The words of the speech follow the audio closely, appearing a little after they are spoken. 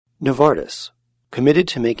Novartis, committed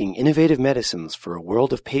to making innovative medicines for a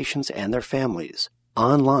world of patients and their families.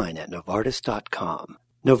 Online at Novartis.com.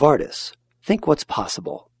 Novartis, think what's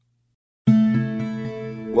possible.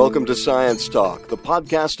 Welcome to Science Talk, the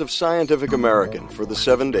podcast of Scientific American for the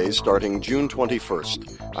 7 days starting June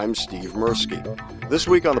 21st. I'm Steve Mirsky. This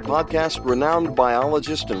week on the podcast, renowned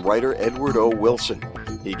biologist and writer Edward O. Wilson.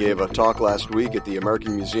 He gave a talk last week at the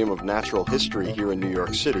American Museum of Natural History here in New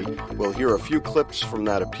York City. We'll hear a few clips from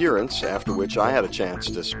that appearance, after which I had a chance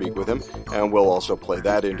to speak with him, and we'll also play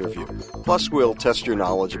that interview. Plus, we'll test your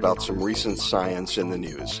knowledge about some recent science in the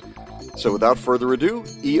news. So without further ado,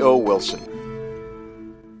 E.O. Wilson.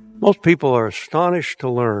 Most people are astonished to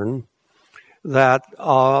learn that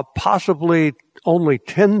possibly only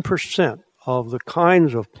 10% of the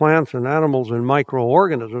kinds of plants and animals and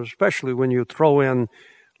microorganisms, especially when you throw in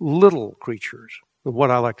little creatures, what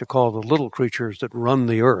I like to call the little creatures that run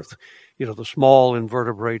the earth, the small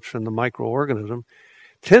invertebrates and the microorganism,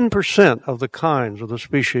 10% of the kinds of the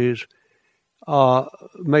species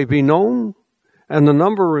may be known, and the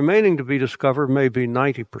number remaining to be discovered may be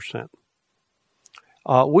 90%.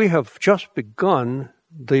 We have just begun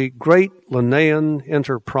the great Linnaean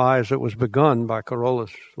enterprise that was begun by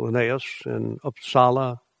Carolus Linnaeus in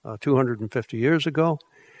Uppsala 250 years ago.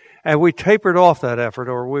 And we tapered off that effort,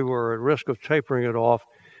 or we were at risk of tapering it off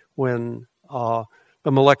when the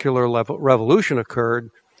molecular revolution occurred,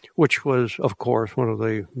 which was, of course, one of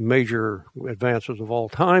the major advances of all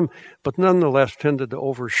time, but nonetheless tended to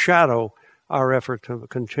overshadow our effort to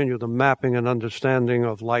continue the mapping and understanding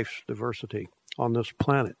of life's diversity on this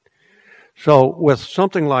planet. So with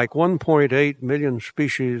something like 1.8 million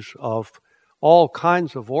species of all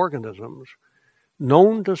kinds of organisms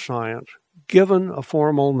known to science, given a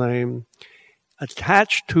formal name,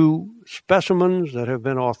 attached to specimens that have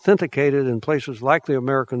been authenticated in places like the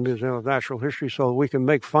American Museum of Natural History so that we can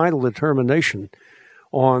make final determination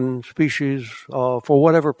on species for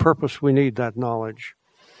whatever purpose we need that knowledge.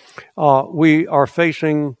 We are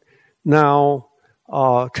facing now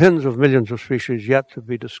tens of millions of species yet to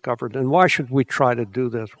be discovered. And why should we try to do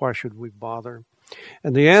this? Why should we bother?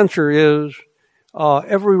 And the answer is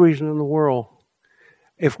every reason in the world.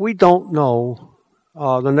 If we don't know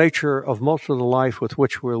the nature of most of the life with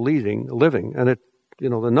which we're living, and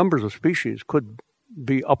the numbers of species could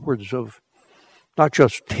be upwards of not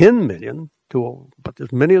just 10 million, but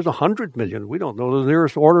as many as 100 million. We don't know the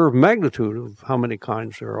nearest order of magnitude of how many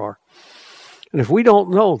kinds there are. And if we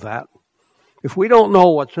don't know that, if we don't know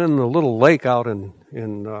what's in the little lake out in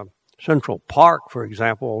Central Park, for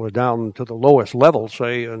example, or down to the lowest level,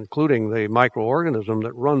 say, including the microorganism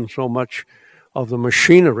that runs so much of the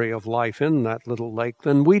machinery of life in that little lake,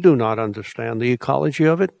 then we do not understand the ecology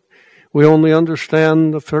of it. We only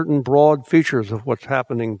understand the certain broad features of what's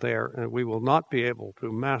happening there, and we will not be able to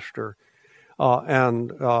master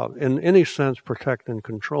and in any sense protect and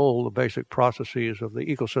control the basic processes of the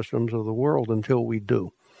ecosystems of the world until we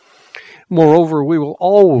do. Moreover, we will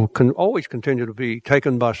always continue to be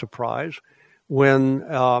taken by surprise when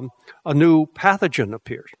a new pathogen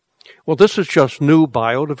appears. Well, this is just new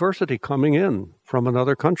biodiversity coming in from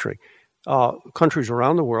another country. Countries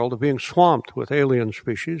around the world are being swamped with alien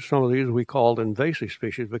species. Some of these we called invasive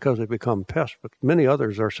species because they become pests, but many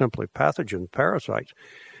others are simply pathogen parasites.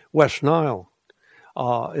 West Nile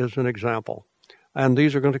is an example. And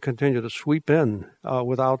these are going to continue to sweep in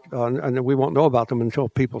and we won't know about them until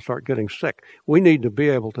people start getting sick. We need to be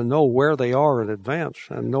able to know where they are in advance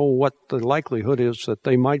and know what the likelihood is that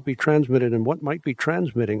they might be transmitted and what might be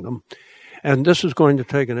transmitting them. And this is going to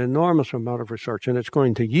take an enormous amount of research, and it's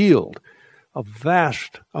going to yield a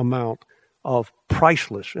vast amount of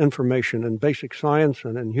priceless information in basic science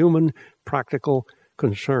and in human practical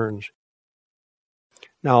concerns.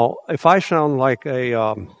 Now, if I sound like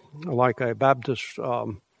a Baptist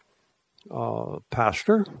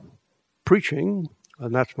pastor preaching,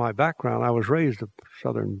 and that's my background. I was raised a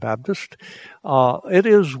Southern Baptist. It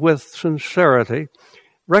is with sincerity,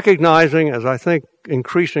 recognizing, as I think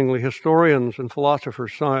increasingly historians and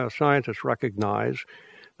philosophers, scientists recognize,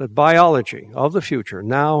 that biology of the future,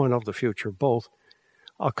 now and of the future both,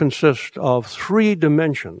 consists of three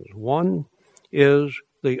dimensions. One is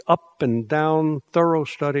the up and down thorough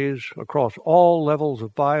studies across all levels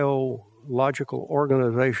of biological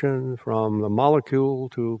organization, from the molecule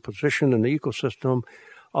to position in the ecosystem,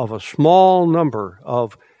 of a small number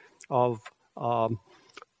of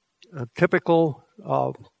typical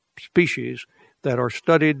species that are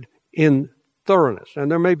studied in thoroughness.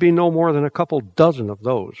 And there may be no more than a couple dozen of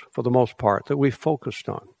those, for the most part, that we've focused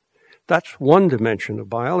on. That's one dimension of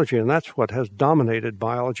biology, and that's what has dominated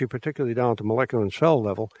biology, particularly down to molecular and cell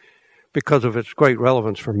level, because of its great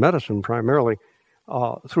relevance for medicine primarily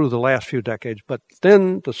through the last few decades. But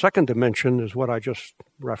then the second dimension is what I just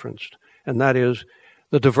referenced, and that is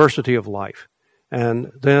the diversity of life.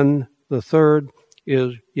 And then the third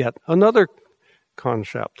is yet another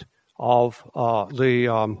concept of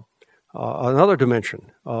another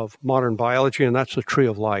dimension of modern biology, and that's the tree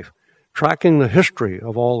of life, tracking the history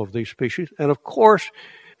of all of these species. And of course,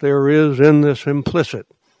 there is in this implicit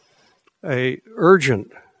a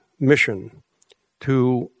urgent mission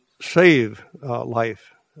to save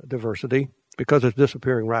life diversity because it's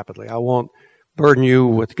disappearing rapidly. I won't burden you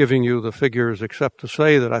with giving you the figures except to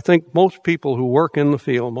say that I think most people who work in the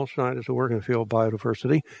field, most scientists who work in the field of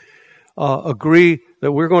biodiversity, agree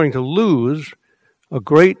that we're going to lose a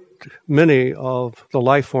great many of the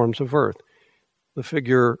life forms of Earth. The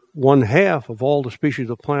figure 1/2 of all the species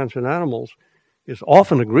of plants and animals is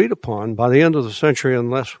often agreed upon by the end of the century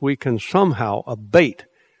unless we can somehow abate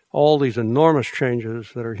all these enormous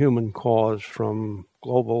changes that are human-caused from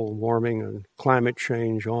global warming and climate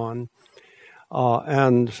change on.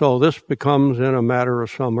 And so this becomes in a matter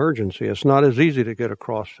of some urgency. It's not as easy to get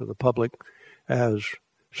across to the public as,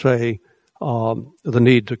 say, the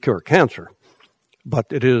need to cure cancer. But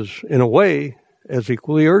it is, in a way, as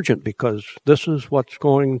equally urgent because this is what's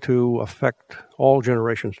going to affect all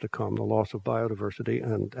generations to come, the loss of biodiversity.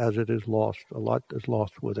 And as it is lost, a lot is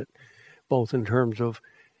lost with it, both in terms of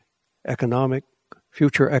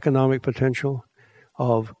future economic potential,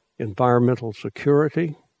 of environmental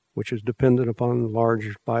security, which is dependent upon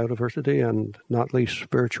large biodiversity, and not least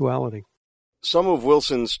spirituality. Some of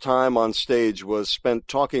Wilson's time on stage was spent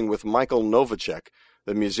talking with Michael Novacek,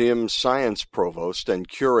 the museum's science provost and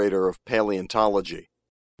curator of paleontology.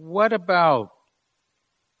 What about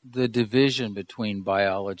the division between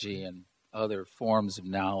biology and other forms of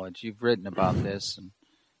knowledge? You've written about this, and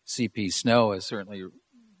C.P. Snow has certainly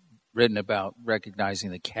written about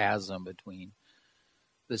recognizing the chasm between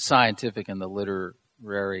the scientific and the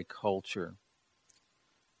literary culture.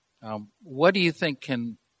 What do you think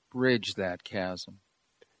can bridge that chasm?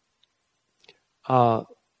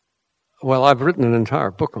 Well, I've written an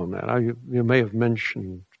entire book on that. You may have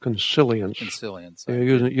mentioned Consilience.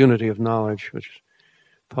 Unity of Knowledge, which was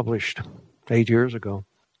published 8 years ago.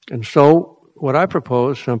 And so what I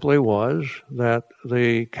proposed simply was that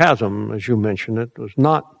the chasm, as you mentioned it, was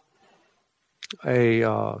not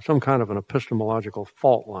some kind of an epistemological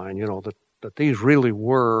fault line, that these really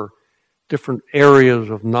were different areas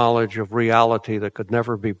of knowledge of reality that could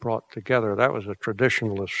never be brought together. That was a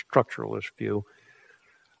traditionalist, structuralist view.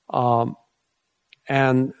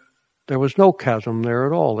 And there was no chasm there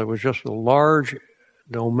at all. There was just a large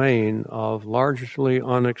domain of largely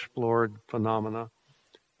unexplored phenomena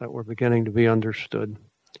that were beginning to be understood.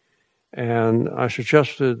 And I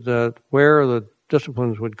suggested that where the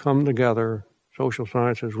disciplines would come together, social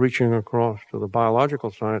sciences reaching across to the biological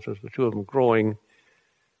sciences, the two of them growing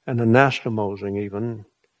and anastomosing even,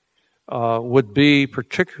 would be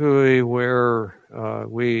particularly where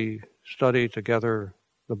we study together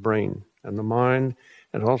the brain and the mind,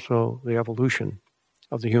 and also the evolution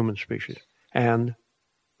of the human species, and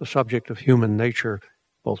the subject of human nature,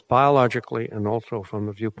 both biologically and also from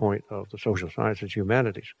the viewpoint of the social sciences,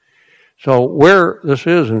 humanities. So where this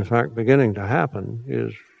is, in fact, beginning to happen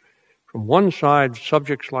is, from one side,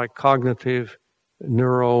 subjects like cognitive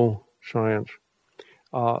neuroscience,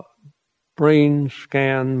 brain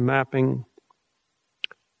scan mapping,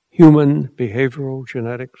 human behavioral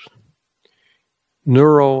genetics,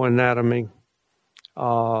 neuroanatomy,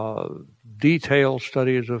 detailed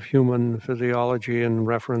studies of human physiology in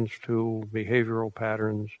reference to behavioral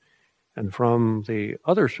patterns, and from the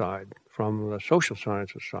other side, from the social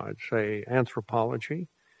sciences side, say anthropology,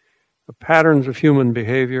 the patterns of human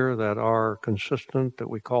behavior that are consistent, that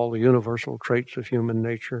we call the universal traits of human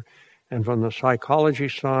nature, and from the psychology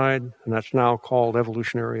side, and that's now called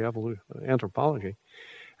evolutionary anthropology.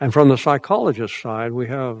 And from the psychologist side, we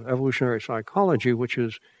have evolutionary psychology, which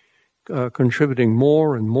is contributing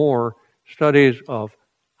more and more studies of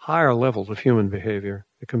higher levels of human behavior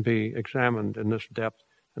that can be examined in this depth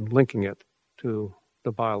and linking it to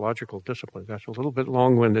the biological disciplines. That's a little bit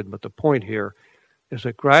long-winded, but the point here is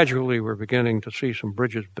that gradually we're beginning to see some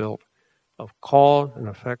bridges built of cause and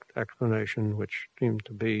effect explanation, which seem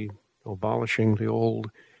to be abolishing the old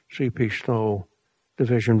C.P. Snow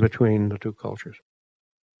division between the two cultures.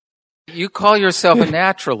 You call yourself a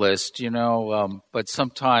naturalist, but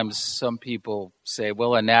sometimes some people say,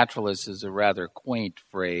 well, a naturalist is a rather quaint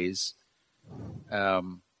phrase,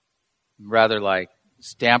 rather like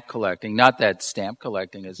stamp collecting. Not that stamp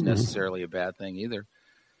collecting is necessarily a bad thing either.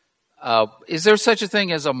 Is there such a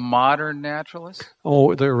thing as a modern naturalist?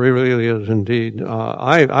 Oh, there really is indeed.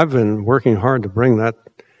 I've been working hard to bring that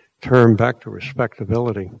term back to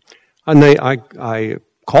respectability. And I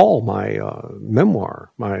call my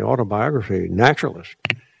memoir, my autobiography, Naturalist.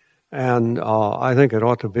 And I think it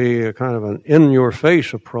ought to be a kind of an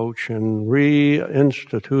in-your-face approach in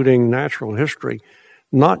reinstituting natural history,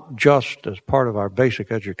 not just as part of our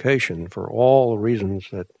basic education for all the reasons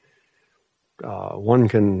that one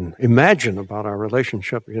can imagine about our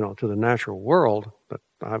relationship, to the natural world that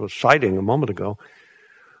I was citing a moment ago,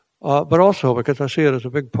 but also because I see it as a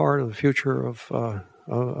big part of the future of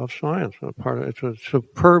science. It's a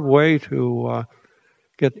superb way to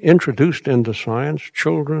get introduced into science,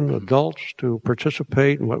 children, adults, to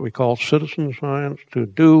participate in what we call citizen science, to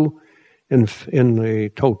do in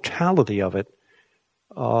the totality of it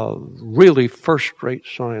really first-rate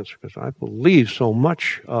science, because I believe so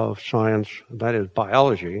much of science, that is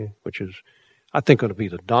biology, which is, I think, going to be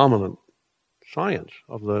the dominant science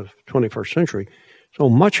of the 21st century, so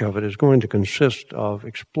much of it is going to consist of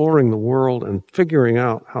exploring the world and figuring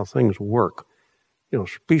out how things work,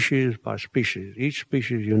 species by species, each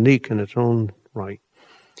species unique in its own right,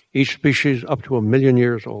 each species up to 1 million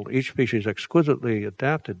years old, each species exquisitely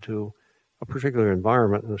adapted to a particular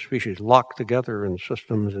environment, and the species locked together in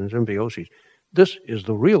systems and symbioses. This is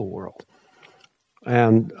the real world.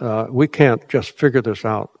 And we can't just figure this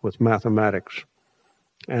out with mathematics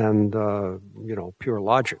and, pure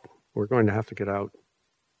logic. We're going to have to get out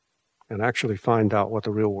and actually find out what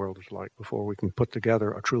the real world is like before we can put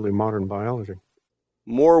together a truly modern biology.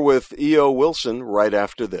 More with E.O. Wilson right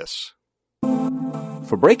after this.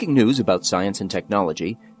 For breaking news about science and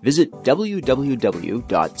technology, visit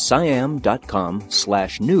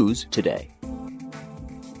www.siam.com/news today.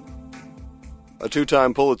 A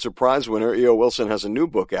two-time Pulitzer Prize winner, E.O. Wilson has a new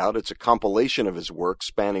book out. It's a compilation of his work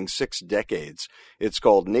spanning 6 decades. It's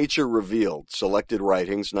called Nature Revealed, Selected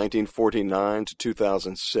Writings, 1949 to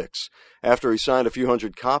 2006. After he signed a few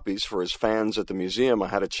hundred copies for his fans at the museum, I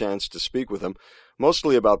had a chance to speak with him,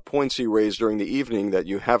 mostly about points he raised during the evening that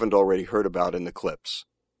you haven't already heard about in the clips.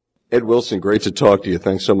 Ed Wilson, great to talk to you.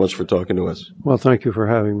 Thanks so much for talking to us. Well, thank you for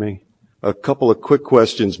having me. A couple of quick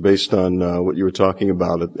questions based on what you were talking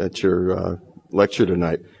about at your lecture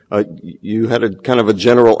tonight. You had a kind of a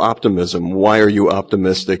general optimism. Why are you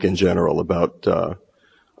optimistic in general about the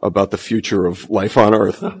future of life on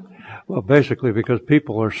Earth? Well, basically because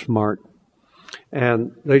people are smart,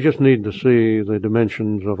 and they just need to see the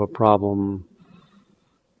dimensions of a problem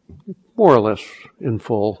more or less in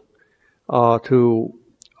full to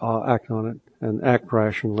act on it and act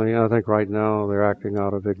rationally. I think right now they're acting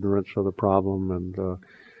out of ignorance of the problem and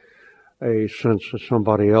a sense that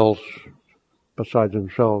somebody else besides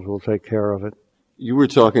themselves will take care of it. You were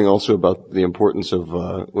talking also about the importance of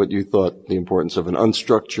what you thought the importance of an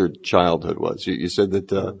unstructured childhood was. You said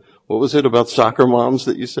that, what was it about soccer moms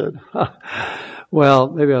that you said? Well,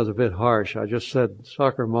 maybe I was a bit harsh. I just said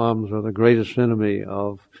soccer moms are the greatest enemy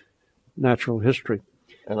of natural history.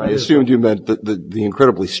 And I assumed you meant the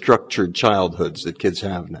incredibly structured childhoods that kids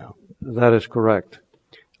have now. That is correct.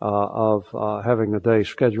 Of having a day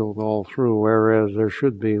scheduled all through, whereas there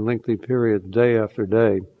should be lengthy periods day after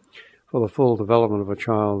day for the full development of a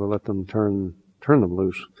child to let them turn them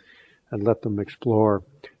loose and let them explore,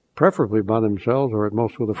 preferably by themselves or at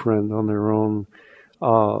most with a friend on their own,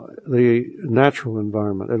 the natural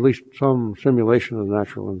environment, at least some simulation of the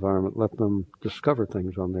natural environment, let them discover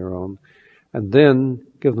things on their own, and then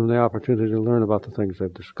give them the opportunity to learn about the things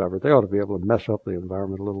they've discovered. They ought to be able to mess up the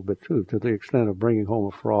environment a little bit too, to the extent of bringing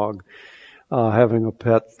home a frog, having a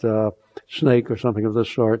pet snake or something of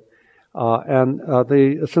this sort, and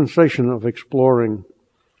the sensation of exploring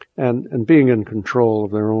and being in control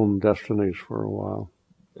of their own destinies for a while.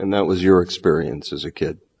 And that was your experience as a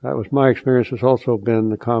kid? That was my experience. It's also been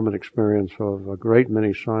the common experience of a great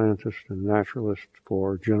many scientists and naturalists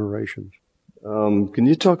for generations. Can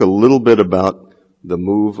you talk a little bit about the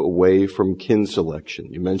move away from kin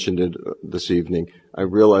selection? You mentioned it this evening. I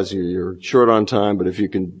realize you're short on time, but if you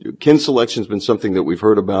can, kin selection has been something that we've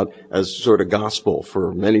heard about as sort of gospel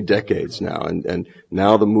for many decades now, and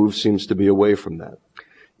now the move seems to be away from that.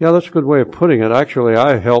 Yeah, that's a good way of putting it. Actually,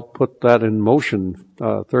 I helped put that in motion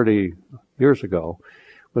 30 years ago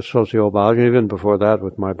with sociobiology, even before that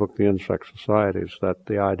with my book, The Insect Societies, that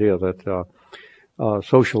the idea that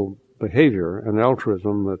social behavior and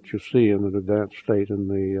altruism that you see in an advanced state in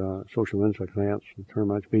the social insect ants, and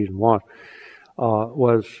termites, bees, and wasps,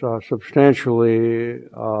 was substantially,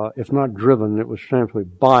 if not driven, it was substantially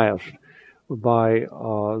biased by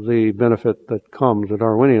the benefit that comes, the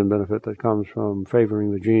Darwinian benefit that comes from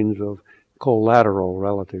favoring the genes of collateral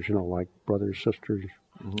relatives, like brothers, sisters,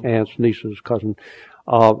 aunts, nieces, cousins,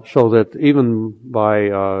 so that even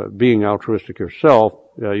by being altruistic yourself,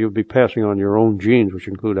 you'd be passing on your own genes, which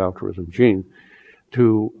include altruism genes,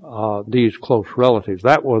 to these close relatives.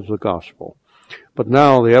 That was the gospel. But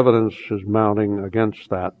now the evidence is mounting against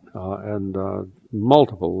that, and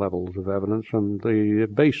multiple levels of evidence, and the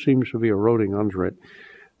base seems to be eroding under it.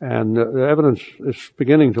 And the evidence is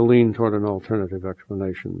beginning to lean toward an alternative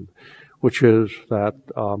explanation, which is that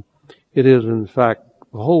it is, in fact,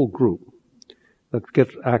 the whole group that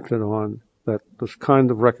gets acted on, that this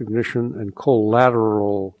kind of recognition and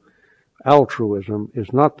collateral altruism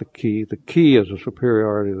is not the key. The key is the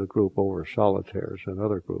superiority of the group over solitaires and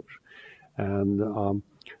other groups. And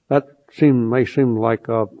that may seem like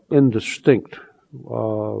an indistinct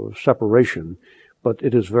separation, but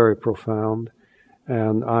it is very profound.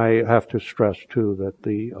 And I have to stress too that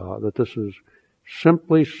that this is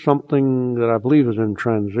simply something that I believe is in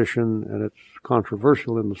transition, and it's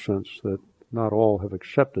controversial in the sense that not all have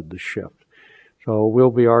accepted the shift. So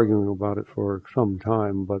we'll be arguing about it for some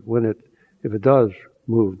time, but if it does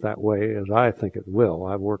move that way, as I think it will,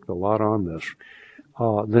 I've worked a lot on this,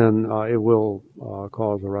 then it will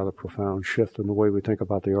cause a rather profound shift in the way we think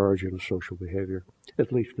about the origin of social behavior,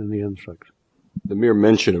 at least in the insects. The mere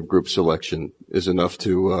mention of group selection is enough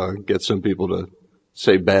to get some people to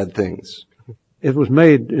say bad things. It was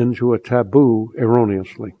made into a taboo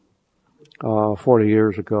erroneously 40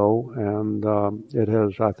 years ago, and it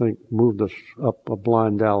has, I think, moved us up a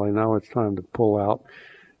blind alley. Now it's time to pull out,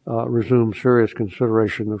 resume serious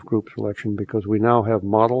consideration of group selection, because we now have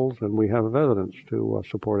models and we have evidence to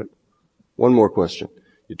support it. One more question.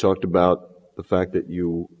 You talked about the fact that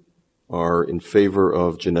you are in favor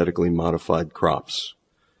of genetically modified crops.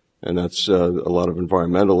 And that's a lot of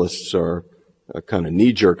environmentalists are kind of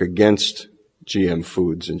knee-jerk against GM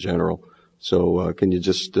foods in general. So can you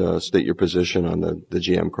just state your position on the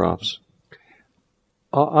GM crops?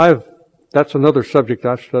 That's another subject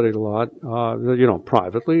I've studied a lot,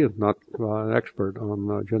 privately. I'm not an expert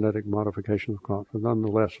on genetic modification of crops, but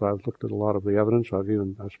nonetheless, I've looked at a lot of the evidence.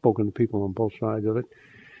 I've spoken to people on both sides of it,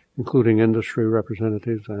 including industry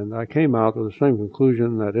representatives, and I came out with the same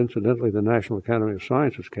conclusion that, incidentally, the National Academy of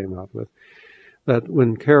Sciences came out with, that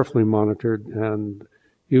when carefully monitored and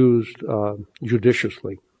used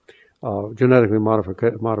judiciously, genetically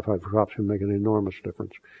modified crops can make an enormous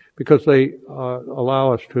difference, because they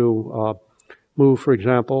allow us to move, for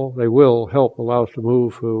example, they will help allow us to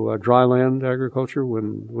move to dryland agriculture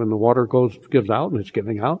when the water gives out, and it's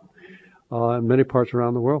giving out in many parts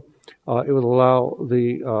around the world. It would allow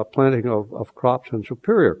the planting of crops, and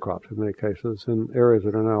superior crops in many cases, in areas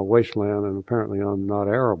that are now wasteland and apparently not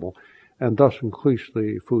arable, and thus increase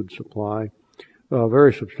the food supply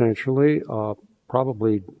very substantially,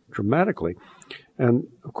 probably dramatically. And,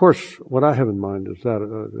 of course, what I have in mind is that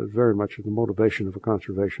very much the motivation of a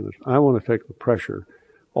conservationist. I want to take the pressure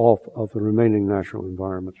off of the remaining natural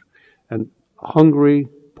environments. And hungry,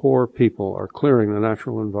 poor people are clearing the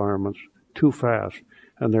natural environments too fast,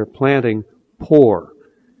 and they're planting poor,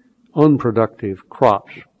 unproductive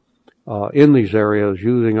crops in these areas,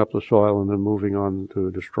 using up the soil and then moving on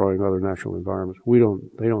to destroying other natural environments.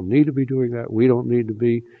 They don't need to be doing that. We don't need to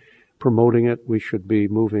be promoting it. We should be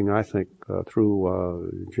moving, I think,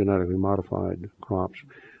 through genetically modified crops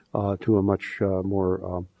to a much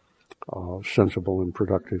more sensible and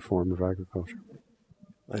productive form of agriculture.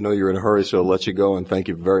 I know you're in a hurry, so I'll let you go, and thank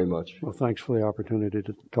you very much. Well, thanks for the opportunity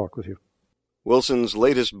to talk with you. Wilson's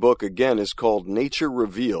latest book, again, is called Nature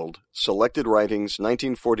Revealed, Selected Writings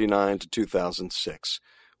 1949 to 2006.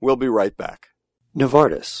 We'll be right back.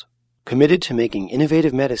 Novartis, committed to making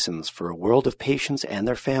innovative medicines for a world of patients and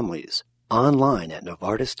their families. Online at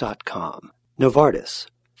Novartis.com. Novartis,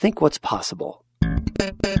 think what's possible.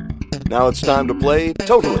 Now it's time to play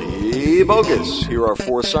Totally Bogus. Here are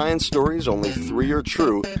 4 science stories, only 3 are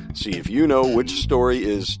true. See if you know which story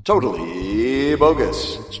is totally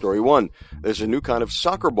bogus. Story 1. There's a new kind of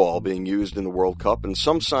soccer ball being used in the World Cup, and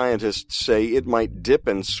some scientists say it might dip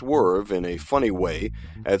and swerve in a funny way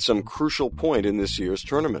at some crucial point in this year's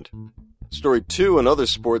tournament. Story 2, another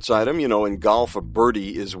sports item. In golf, a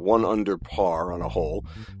birdie is 1 under par on a hole.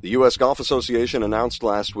 The U.S. Golf Association announced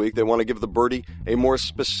last week they want to give the birdie a more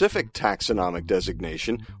specific taxonomic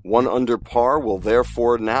designation. 1 under par will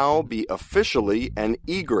therefore now be officially an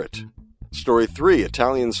egret. Story 3,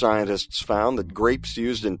 Italian scientists found that grapes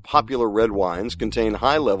used in popular red wines contain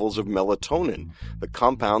high levels of melatonin, the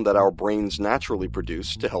compound that our brains naturally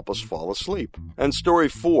produce to help us fall asleep. And story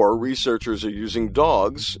 4, researchers are using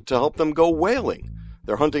dogs to help them go whaling.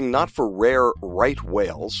 They're hunting not for rare right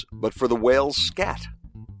whales, but for the whale's scat.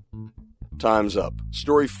 Time's up.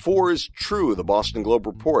 Story 4 is true. The Boston Globe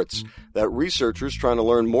reports that researchers trying to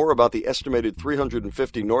learn more about the estimated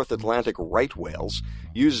 350 North Atlantic right whales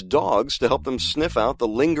use dogs to help them sniff out the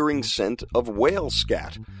lingering scent of whale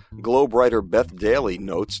scat. Globe writer Beth Daly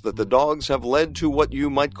notes that the dogs have led to what you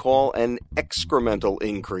might call an excremental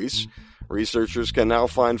increase. Researchers can now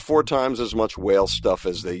find 4 times as much whale stuff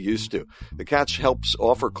as they used to. The catch helps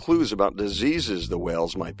offer clues about diseases the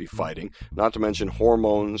whales might be fighting, not to mention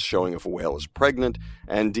hormones showing if a whale is pregnant,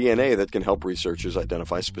 and DNA that can help researchers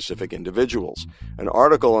identify specific individuals. An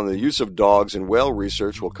article on the use of dogs in whale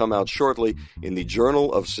research will come out shortly in the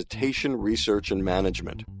Journal of Cetacean Research and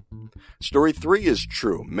Management. Story 3 is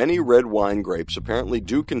true. Many red wine grapes apparently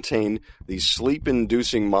do contain the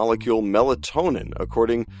sleep-inducing molecule melatonin,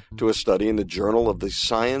 according to a study in the Journal of the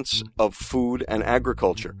Science of Food and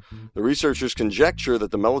Agriculture. The researchers conjecture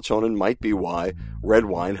that the melatonin might be why red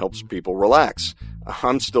wine helps people relax.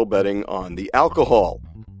 I'm still betting on the alcohol.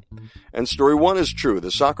 And story 1 is true.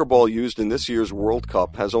 The soccer ball used in this year's World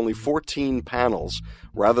Cup has only 14 panels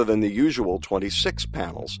rather than the usual 26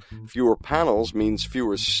 panels. Fewer panels means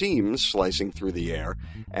fewer seams slicing through the air,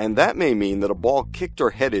 and that may mean that a ball kicked or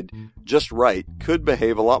headed just right could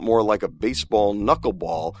behave a lot more like a baseball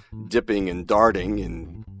knuckleball, dipping and darting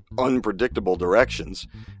in unpredictable directions,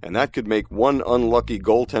 and that could make one unlucky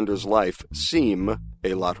goaltender's life seem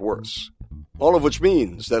a lot worse. All of which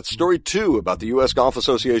means that story 2 about the U.S. Golf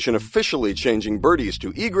Association officially changing birdies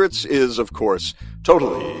to egrets is, of course,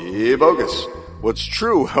 totally bogus. What's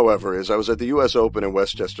true, however, is I was at the U.S. Open in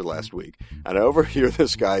Westchester last week, and I overhear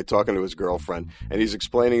this guy talking to his girlfriend, and he's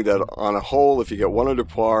explaining that on a hole, if you get 1 under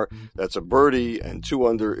par, that's a birdie, and 2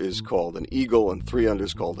 under is called an eagle, and 3 under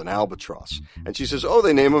is called an albatross. And she says, oh,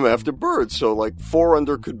 they name them after birds, so like 4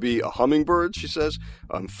 under could be a hummingbird, she says,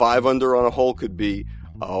 5 under on a hole could be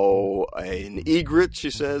an egret,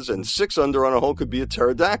 she says, and 6 under on a hole could be a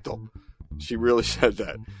pterodactyl. She really said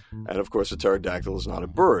that. And of course, a pterodactyl is not a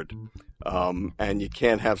bird. And you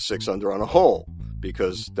can't have 6 under on a hole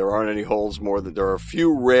because there aren't any holes more than there are a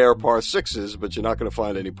few rare par 6s, but you're not going to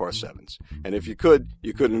find any par 7s. And if you could,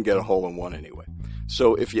 you couldn't get a hole in one anyway.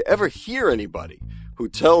 So if you ever hear anybody who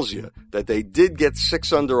tells you that they did get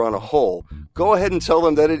 6 under on a hole, go ahead and tell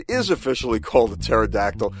them that it is officially called a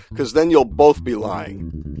pterodactyl, because then you'll both be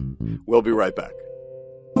lying. We'll be right back.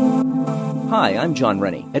 Hi, I'm John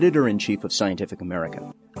Rennie, Editor-in-Chief of Scientific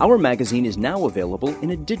American. Our magazine is now available in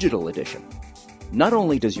a digital edition. Not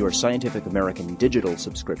only does your Scientific American digital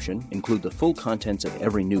subscription include the full contents of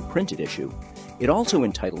every new printed issue, it also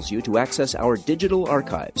entitles you to access our digital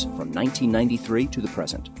archives from 1993 to the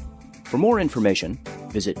present. For more information,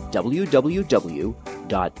 visit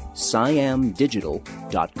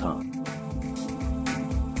www.sciamdigital.com.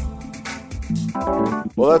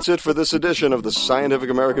 Well, that's it for this edition of the Scientific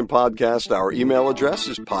American Podcast. Our email address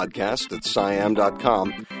is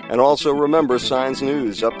podcast@sciam.com. And also remember, Science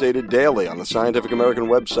News updated daily on the Scientific American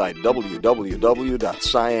website,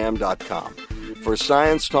 www.sciam.com. For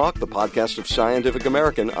Science Talk, the podcast of Scientific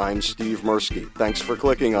American, I'm Steve Mirsky. Thanks for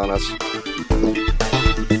clicking on us.